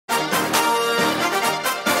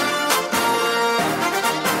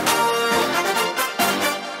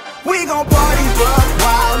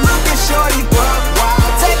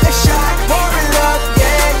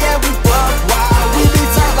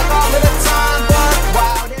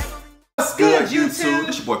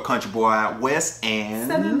your boy Country Boy out west and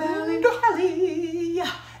Kylie.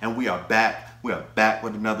 And we are back. We are back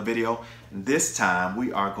with another video. And this time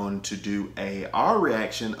we are going to do our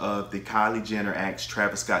reaction of the Kylie Jenner asks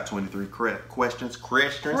Travis Scott 23 questions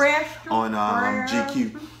on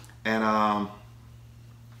GQ. And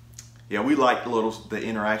yeah, we like the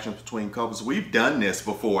interactions between couples. We've done this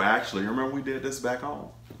before, actually. Remember we did this back home?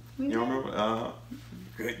 You remember?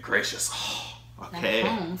 Good gracious. Oh, okay.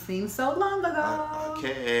 Back home seems so long ago.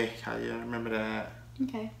 Okay. How you remember that?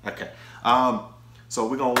 Okay. Okay. So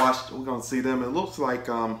we're gonna see them. It looks like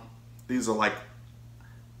these are like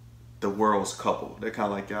the world's couple. They're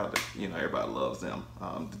kind of like everybody loves them,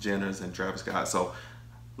 the Jenners and Travis Scott. So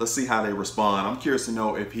let's see how they respond. I'm curious to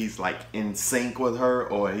know if he's like in sync with her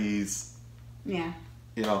or he's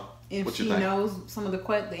if she knows some of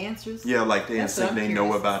the answers. Yeah, like they in sync. They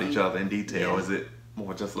know about each other in detail. Is it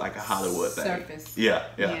more just like a Hollywood thing? Surface. Yeah,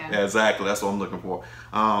 exactly. That's what I'm looking for.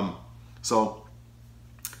 So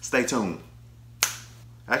stay tuned.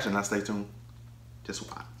 Actually, not stay tuned. Just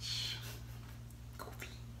watch.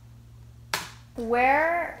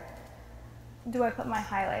 Where do I put my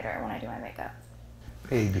highlighter when I do my makeup?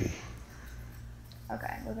 Baby.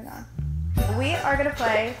 Okay, moving on. We are gonna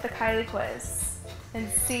play the Kylie quiz and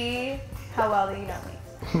see how well you know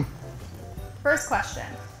me. First question.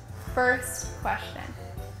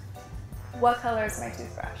 What color is my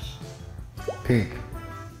toothbrush? Pink.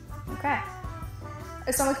 Okay.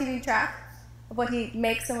 Is someone keeping track of what he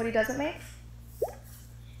makes and what he doesn't make?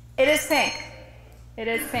 It is pink. It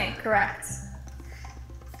is pink, correct.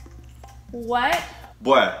 What?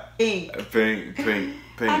 Boy. Pink. Pink.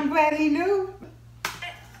 I'm glad he knew.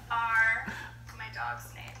 What are my dog's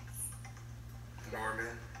names?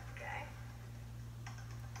 Norman. Okay.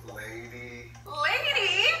 Lady.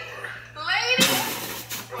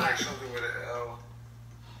 Like something with an L.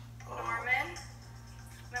 Norman.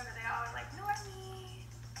 Remember, they all are like Normie.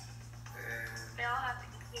 And They all have the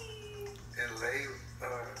E. Lady.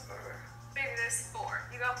 Baby, there's 4.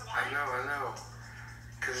 You got 1. I know.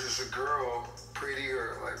 Cause it's a girl, pretty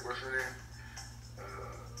or like what's her name?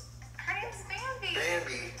 Her name's Bambi.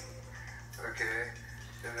 Bambi. Okay.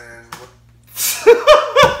 And then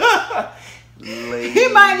He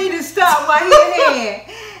might need to stop while he's ahead.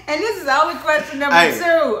 And this is only question number 2.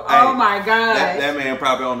 Oh my God. That man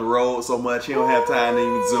probably on the road so much he don't have time to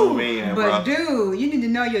even zoom in, but bro. Dude, you need to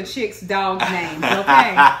know your chick's dog's names,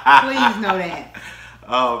 okay? Please know that.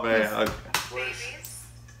 Oh man. Okay. Babies.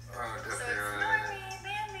 oh, So it's definitely. Normie,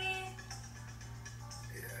 Bambi.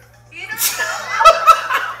 Yeah. You don't know.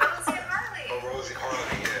 Rosie and Harley. Oh, Rosie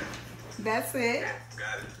Harley, yeah. That's it.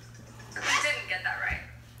 Got it. You didn't get that right.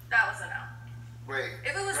 That was a no. Wait.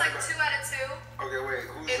 If it was like 2 out of 2, Okay, wait.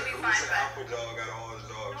 Who's It'd be the fine, but- apple dog out of all his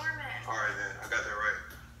dogs? Norman. Alright then, I got that right.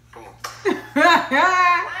 Boom.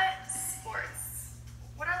 What sports?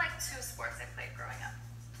 What are like 2 sports I played growing up?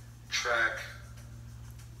 Track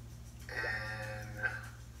and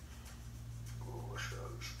what's the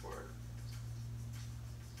other sport?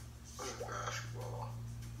 What's basketball?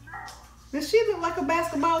 No. Does she look like a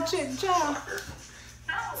basketball chick, child? Soccer.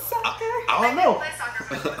 No. Soccer? I don't I know. did play soccer,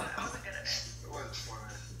 but I wasn't good at it. It wasn't swimming.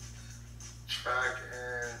 Track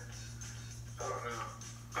and I don't know.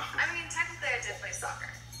 I mean, technically I did play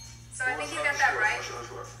soccer. So I What think was you the got other that sport? right. What's the other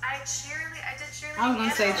sport? I did cheerleading. I was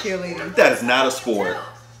gonna say and cheerleading. That is not a sport.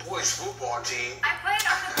 Boys football team. I played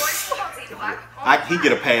on the boys football team. Black. He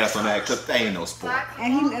get a pass on that because they ain't no sport. Black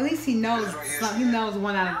And football. at least he knows he knows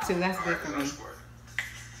 1 out of 2. That's good Alright, for another me. sport.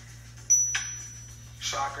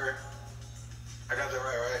 Soccer. I got that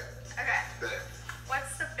right? Okay. Bet.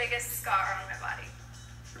 What's the biggest scar on my body?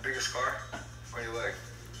 The biggest scar on your leg.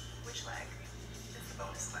 Which leg? It's the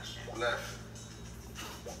bonus question. Left.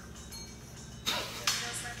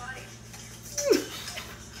 Knows my body.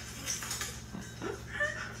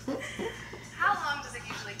 How long does it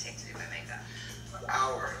usually take to do my makeup?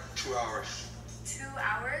 Hour. 2 hours. 2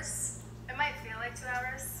 hours? It might feel like 2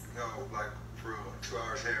 hours. No, like for real. 2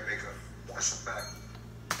 hours hair and makeup. That's a fact.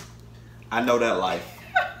 I know that life.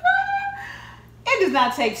 It does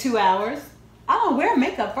not take 2 hours. I don't wear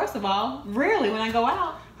makeup, first of all. Rarely when I go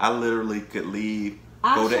out. I literally could leave.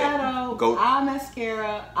 Eyeshadow, eye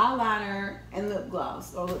mascara, eyeliner, and lip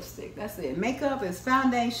gloss or lipstick. That's it. Makeup is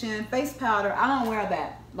foundation, face powder. I don't wear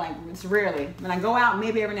that. Like, it's rarely. When I go out,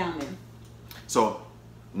 maybe every now and then. So,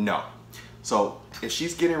 no. So, if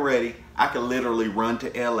she's getting ready, I could literally run to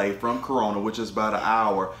LA from Corona, which is about an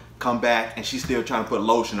hour, come back, and she's still trying to put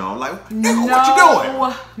lotion on. Like, nigga, what you doing?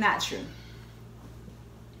 Not true.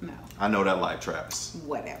 No. I know that life, Travis.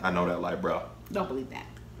 Whatever. I know that life, bro. Don't believe that.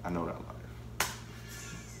 I know that life.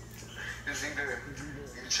 It's either you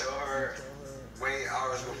tell her wait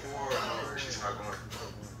hours before, or she's not going.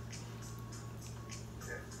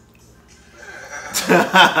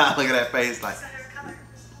 Yeah. Look at that face, like.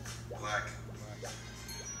 Black.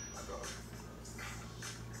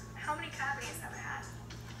 How many cavities have I had?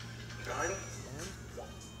 None?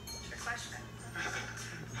 Trick question.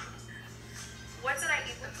 What did I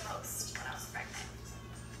eat the most when I was pregnant?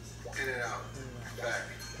 In and out. Back.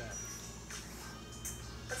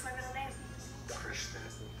 What's my middle name? Kristen.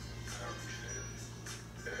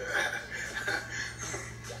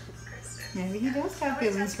 Kristen. Maybe he does have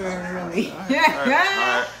feelings for her, really. All right.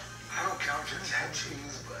 I don't count your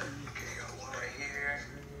tattoos, but okay, you got one right here.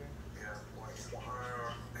 You got one in your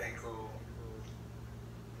arm, ankle,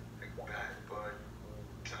 like back, butt,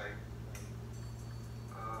 type.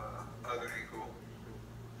 Other ankle.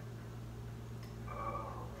 I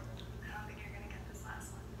don't think you're gonna get this last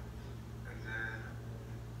one. And then,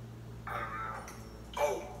 I don't know.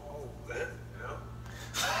 Oh, lip? No.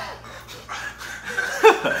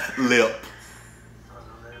 Lip. I don't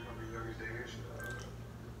know, man, from the younger days.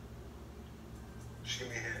 Just give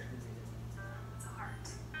me a hint. It's a heart.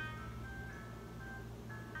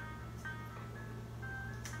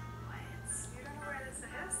 What? You don't know where this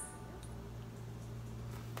is?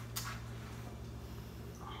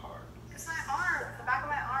 A heart. It's my arm. The back of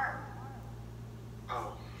my arm.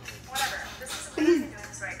 Oh. Whatever. This is But I'm doing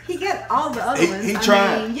this right. He got all the other ones. He I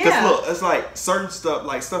trying. mean, Cause yeah. look, it's like certain stuff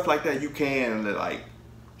like that you can like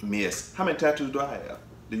miss. How many tattoos do I have?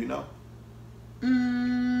 Do you know?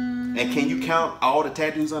 And can you count all the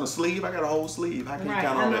tattoos on a sleeve? I got a whole sleeve. How can you Right,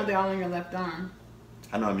 count I all know that? they're all on your left arm.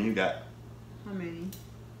 I know. I mean, you got. How many?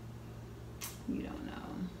 You don't know.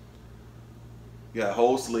 You got a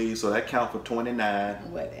whole sleeve, so that count for 29.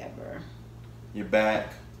 Whatever. Your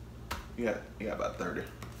back. You got about 30.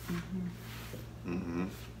 I'm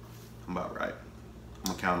about right.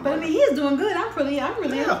 I'm gonna count them. But I right mean, he's doing good. I'm really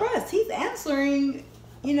Yeah. impressed. He's answering,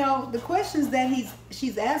 the questions that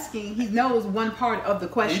she's asking. He knows one part of the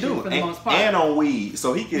now. question He do. for the And, most part. and on weed,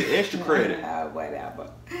 so he get extra credit.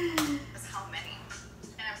 Whatever. Is how many?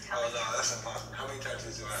 And I'm Oh, telling no, you. that's impossible. How many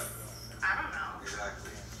tattoos do I have? I don't know.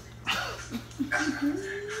 Exactly.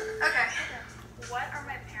 Okay. What are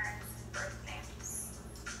my parents' birth names?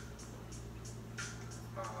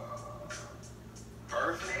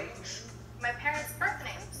 Birth names? My parents' birth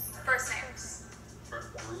names. First names.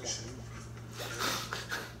 Bruce.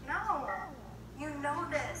 No. You know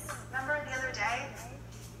this. Remember the other day?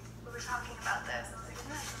 We were talking about this. I was like, isn't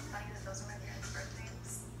that so funny that those are my parents' birth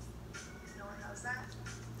names? No one knows that?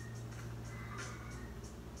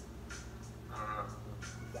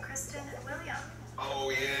 Kristen and William. Oh,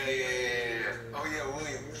 yeah. Oh, yeah,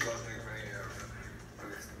 William. I was thinking,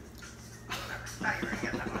 Thought you were gonna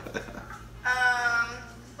get that one.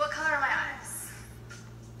 What color are my eyes?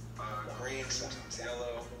 green, sometimes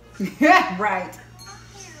yellow. Right.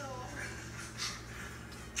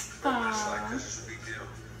 It's like, this is a big deal.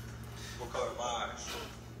 What color are my eyes?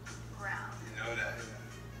 Brown. You know that.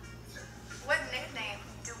 What nickname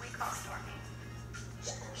do we call Stormy?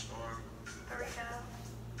 Storm. Burrito.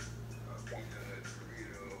 Peanut,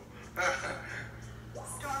 burrito.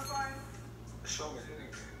 Stormborn. So many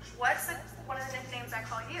nicknames. What's one of the nicknames I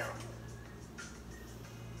call you?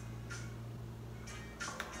 I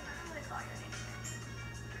don't really call you any nicknames.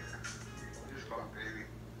 We just call him baby.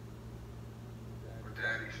 Or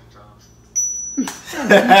daddy sometimes. Say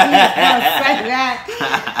that.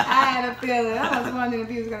 I had a feeling. I was wondering if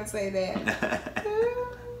he was going to say that.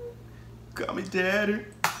 Call me daddy.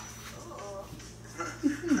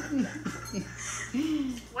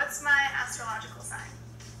 What's my astrological sign?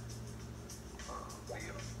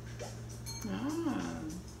 Leo. Oh,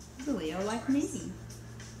 Leo like me.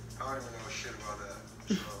 I don't even know shit about that.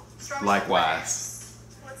 So, Strawberry Likewise.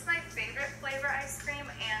 shortcake. What's my favorite flavor ice cream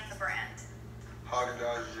and the brand?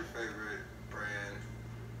 Haagen-Dazs is your favorite brand.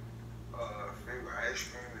 Favorite ice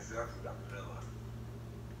cream is definitely vanilla.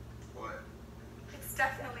 What? It's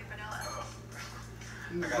definitely vanilla. Oh.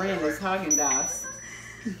 Your I got brand that is Haagen-Dazs.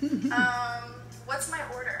 What's my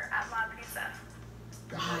order at Mod Pizza?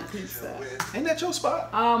 Mod Pizza. Ain't that your spot?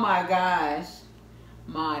 Oh my gosh.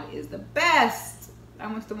 Mod is the best. I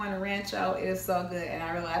went to the one in Rancho. It is so good. And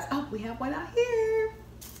I realized, oh, we have one out here.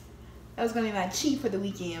 That was going to be my cheat for the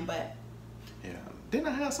weekend, but Yeah. Didn't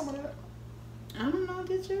I have some of that? I don't know,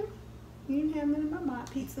 did you? You didn't have none of my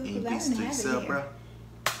Mod Pizza. Ain't Because I piece didn't to have yourself, it bro. here.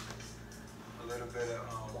 A little bit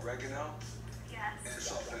of oregano Yes. and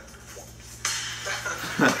salt.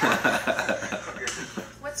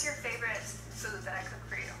 What's your favorite food that I cook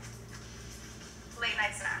for you? Late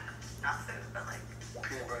night snack. Not food, but like.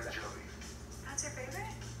 Peanut butter jelly. That's your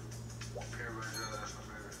favorite? Peanut butter jelly, that's my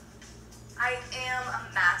favorite. I I am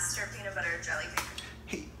a master peanut butter and jelly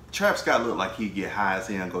maker. Travis Scott looked like he'd get high as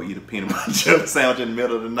hell and go eat a peanut butter and jelly sandwich in the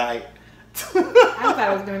middle of the night. I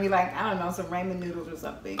thought it was gonna be like, I don't know, some ramen noodles or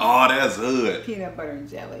something. Oh, that's good. Peanut butter and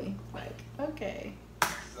jelly. Like, okay.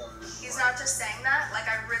 He's not just saying that. Like,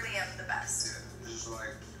 I really am the best. Yeah, it's just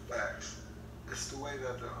like facts. It's the way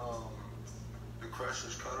that the crust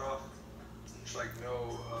is cut off. It's like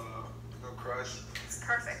no crust. It's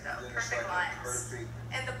perfect though. Then Perfect it's lines. perfect.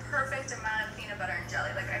 And the perfect amount of peanut butter and jelly.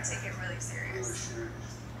 Like, I take it really Really serious. serious.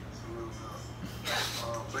 It's a little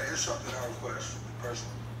enough. But it's something I request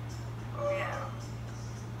personally. Yeah.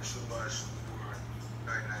 It's a must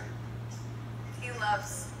for night. He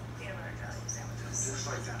loves peanut butter and jelly sandwiches. Just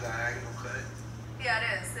like the diagonal cut. Yeah,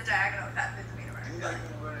 it is. The diagonal cut with the peanut butter. You like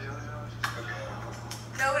peanut butter and jelly sandwiches? Okay.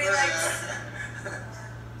 Nobody likes.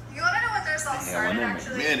 You want to know what their song started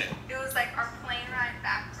actually? Minute. It was like our plane ride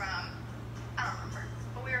back from, I don't remember,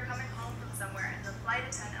 but we were coming home from somewhere, and the flight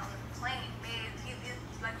attendant on the plane made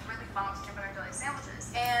like really bomb peanut butter and jelly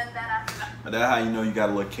sandwiches. And then after that, That's how you know you got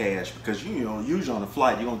a little cash, because you know usually on the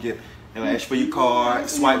flight you're gonna get ask for your card,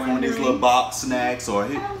 swipe one of these little box snacks or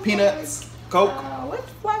peanuts, Coke, What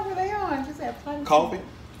flight were they on? Just had flight coffee,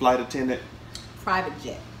 flight attendant. Private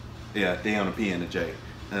jet. Yeah, they on the P and the J.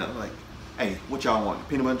 And I'm like, hey, what y'all want?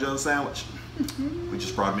 Peanut butter and jelly sandwich? We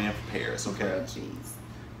just brought me in from Paris, okay? Cheese.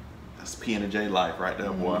 That's P and the J life right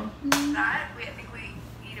there, boy. I think we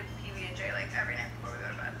eat a PB&J like every night before we go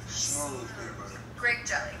to bed. Smooth peanut butter. Grape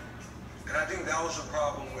jelly. And I think that was the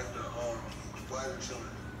problem with the flight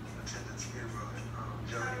attendant's peanut butter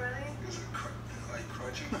jelly. Oh, really? It was like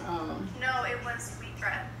crunchy. No, it was wheat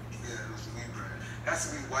bread. Yeah, it was wheat bread. It has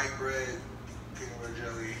to be white bread, peanut butter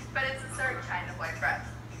jelly. But it's a certain kind of white bread.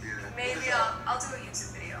 Yeah. Maybe I'll do a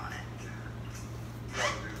YouTube video on it. No,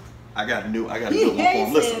 dude. I got a good one for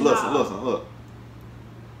him. Listen, look.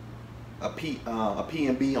 A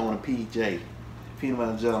P&B on a PJ. Peanut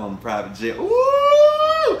butter and jelly on a private jet.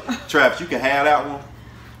 Ooh! Travis, you can have that one,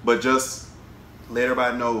 but just let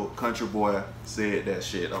everybody know Country Boy said that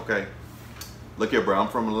shit, okay? Look here, bro. I'm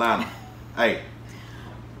from Atlanta. Hey,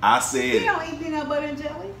 I said We don't eat peanut butter and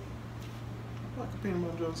jelly. What the peanut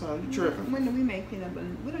butter and jelly sandwich? You tripping? When do we make peanut butter?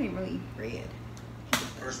 We don't even really eat bread.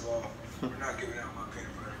 First of all, we're not giving out my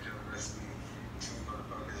peanut butter and jelly recipe to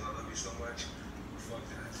motherfuckers. I love you so much. Fuck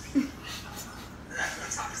that. He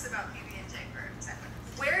talks about PB&J for 10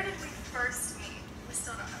 minutes. Where did we first meet? We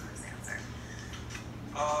still don't know this answer.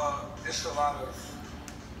 It's a lot of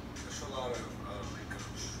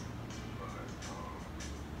linkups.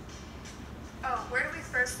 Oh, where did we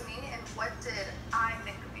first meet, and what did I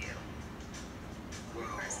think of you when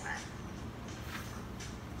Well, we first met?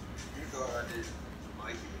 you thought I didn't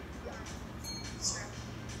like you. Sure.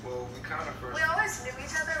 Well, we kind of first. We always knew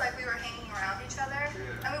each other, like we were hanging around each other.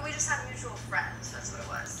 Yeah. I mean, we just had mutual friends. That's what it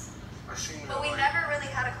was. I seen But we like, never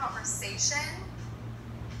really had a conversation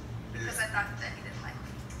because I Yeah, thought that he didn't like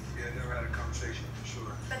me. yeah, never had a conversation for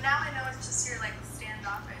sure. But now I know it's just your like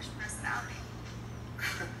standoffish personality.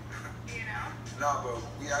 You know? Nah, but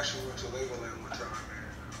we actually went to Legoland one time,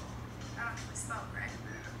 and I don't think we spoke, right?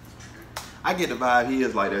 yeah. I get the vibe he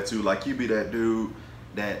is like that too. Like you be that dude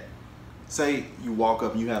that say you walk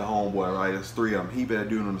up and you had a homeboy, right? There's three of them. He be that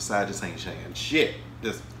dude on the side just ain't saying shit.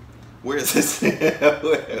 Just where's this?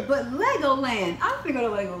 But Legoland, I'm gonna go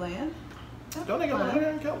to Legoland. Don't they go to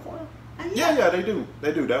Legoland in California? Yeah. Yeah, they do.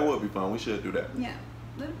 They do. That would be fun. We should do that. Yeah,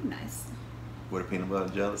 that'd be nice. With a peanut butter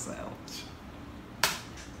and jelly sandwich.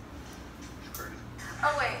 It's crazy.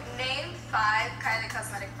 Oh wait, name 5 Kylie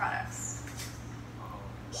cosmetic products.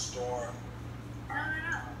 Storm, No.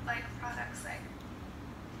 Like products like.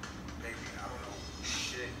 maybe, I don't know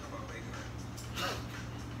shit about makeup.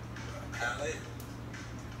 Palette,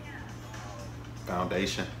 Yeah.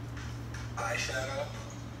 Foundation. eyeshadow,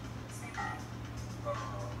 Same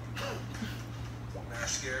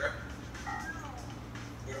mascara.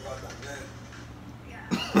 What about the lip?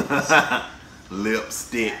 Yeah.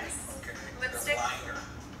 Lipstick. Yes. Okay. Lipstick. The liner,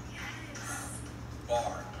 Yes.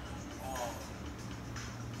 bar.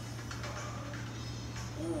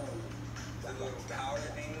 Ooh, the little powder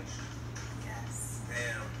things. Yes.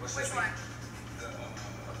 Damn, what's Which that one? thing? The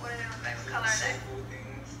What do they look like? What little color are they? circle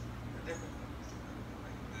things. The different colors.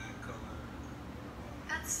 Like that color.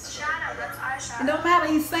 That's shadow. That's It eyeshadow. don't matter.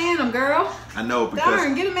 He's saying them, girl. I know because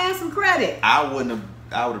Darn, get a man some credit. I would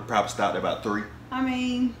have probably stopped at about 3. I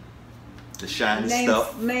mean, The shiny name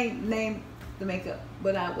stuff. name the makeup.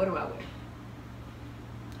 What do I wear?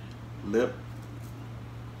 Lip.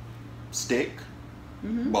 Stick.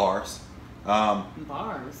 Mm-hmm. Bars.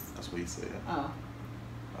 Bars. That's what he said. Oh.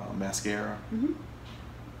 Mascara. Mm-hmm.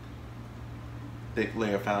 Thick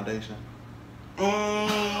layer foundation.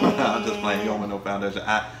 And I'm just playing. You don't want no foundation.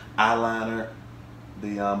 Eyeliner,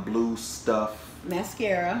 the blue stuff,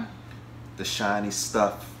 mascara, the shiny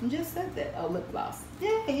stuff. You just said that. Oh, lip gloss.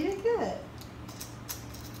 Yeah, you did good.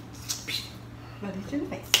 But it's in the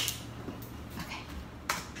face. Okay.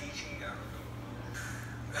 PG, I don't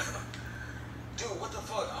know. Dude, what the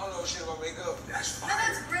fuck? I don't know shit about makeup. That's fine. No,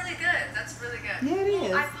 that's really good. That's really good. Yeah, it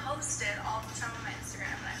is. I post it all the time on my Instagram,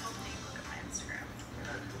 and I hope that you look at my Instagram. Yeah,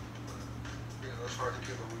 I do. But, you know, it's hard to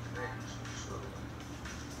give up with the names. So,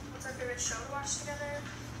 What's our favorite show to watch together?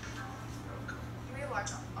 We watch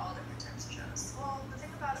all different types of shows. Well, the thing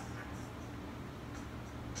about it,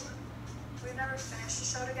 we've never finished a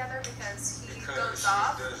show together because he goes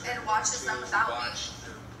off and watches them without me.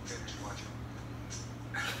 Finish watching.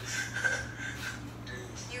 Dude.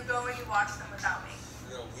 You go and you watch them without me.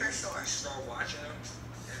 You know, For sure. We start watching them,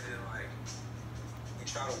 and then like we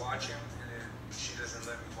try to watch him, and then she doesn't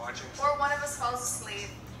let me watch him. Or one of us falls asleep.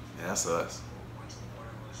 Yeah, that's us. One of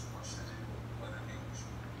us wants to do other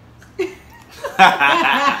things.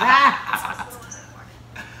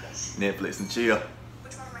 Netflix and chill.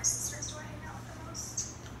 Which one of my sisters do I hang out with the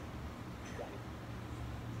most?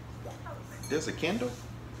 Probably. There's a Kindle.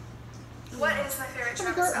 What is my favorite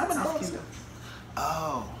Travis Scott song?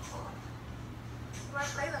 Oh. Who I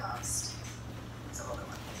play the most? It's a older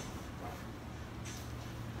one.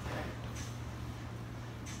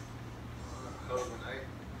 Hell of a night.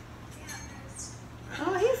 Yeah,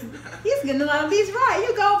 Oh, there's he's getting a lot of these right.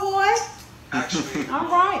 You go, boy. Actually, All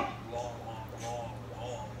right. long.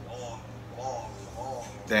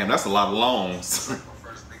 Damn, that's a lot of longs. My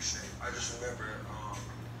first mixtape. I just remember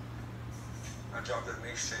I dropped that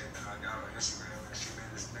mixtape and I got on Instagram and she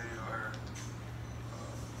made this video of her.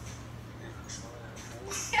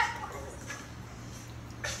 Yeah.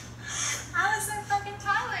 I was in fucking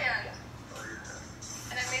Thailand. Oh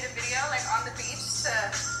yeah. And I made a video like on the beach to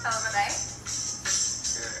Hell of a Night.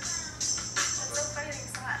 Yeah. It's so funny that you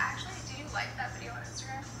saw it. Actually, do you like that video on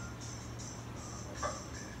Instagram?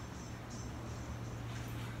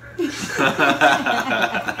 I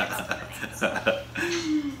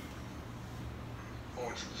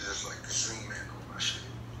want you to just like zoom in on my shit.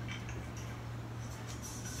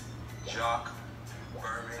 Jock,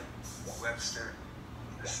 Berman, Webster,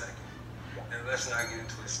 the second. And let's not get it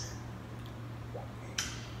twisted.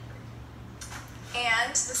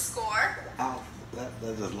 And the score. Oh,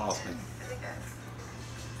 that just lost me. Really good.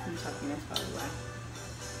 I'm talking, that's probably why.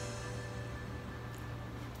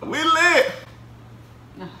 We lit.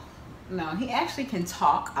 No, he actually can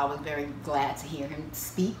talk. I was very glad to hear him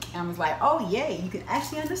speak. I was like, oh, yay, you can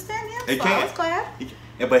actually understand him. He So can. I was glad.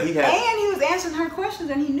 Yeah, but he had. And he was answering her questions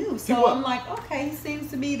and he knew. So was. I'm like, okay, they seem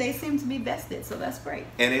to be vested. So that's great.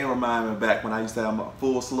 And it reminded me back when I used to have my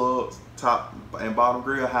full slugs, top and bottom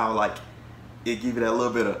grill, how like it give you that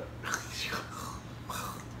little bit of.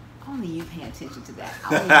 Only you pay attention to that. I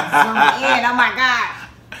was zoom in. Oh my God.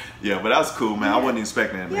 Yeah, but that was cool, man. I wasn't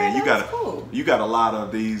expecting that, man. Yeah, You that got was cool. You got a lot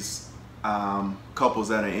of these couples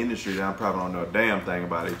that are in the industry that probably don't know a damn thing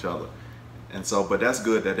about each other, and so. But that's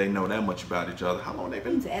good that they know that much about each other. How long they I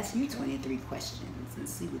need been? to ask you 23 questions and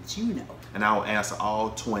see what you know. And I will answer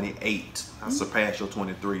all 28. I surpass your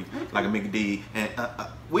 23 like a Mickey D. And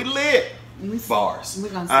we lit bars.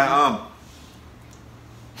 We're gonna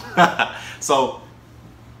see. So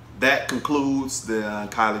that concludes the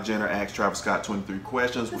Kylie Jenner asked Travis Scott 23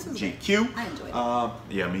 questions This with was GQ. I enjoyed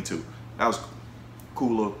it. Yeah, me too. That was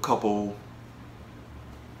cool little couple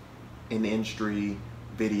in the industry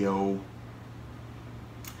video.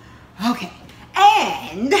 Okay.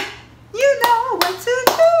 And you know what to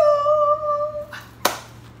do.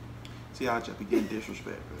 See how I just be getting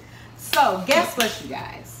disrespectful. So guess what, you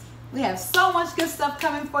guys? We have so much good stuff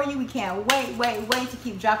coming for you. We can't wait to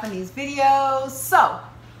keep dropping these videos. So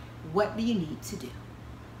what do you need to do?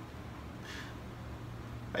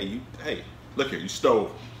 Hey, look here, you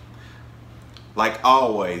stole. Like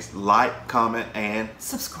always, like, comment, and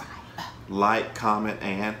Subscribe. like, comment,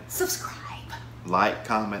 and Subscribe. like,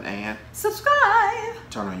 comment, and Subscribe.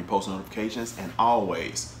 turn on your post notifications, and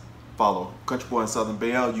always follow Country Boy and Southern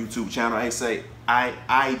Belle YouTube channel.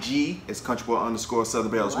 IG is Country Boy _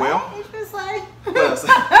 Southern Belle as well. What? It's just like... What else?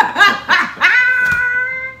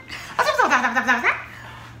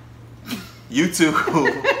 YouTube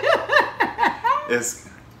is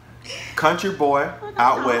Country Boy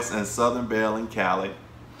Out West and Southern Belle in Cali.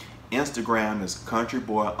 Instagram is Country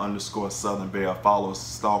Boy _ Southern Belle. Follow us,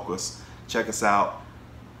 stalk us, check us out,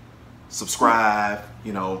 subscribe,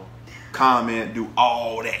 you know, comment, do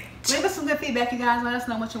all that. Leave us some good feedback, you guys. Let us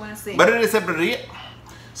know what you want to see. But it is separate.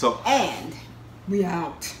 So And we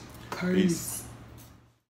out. Peace.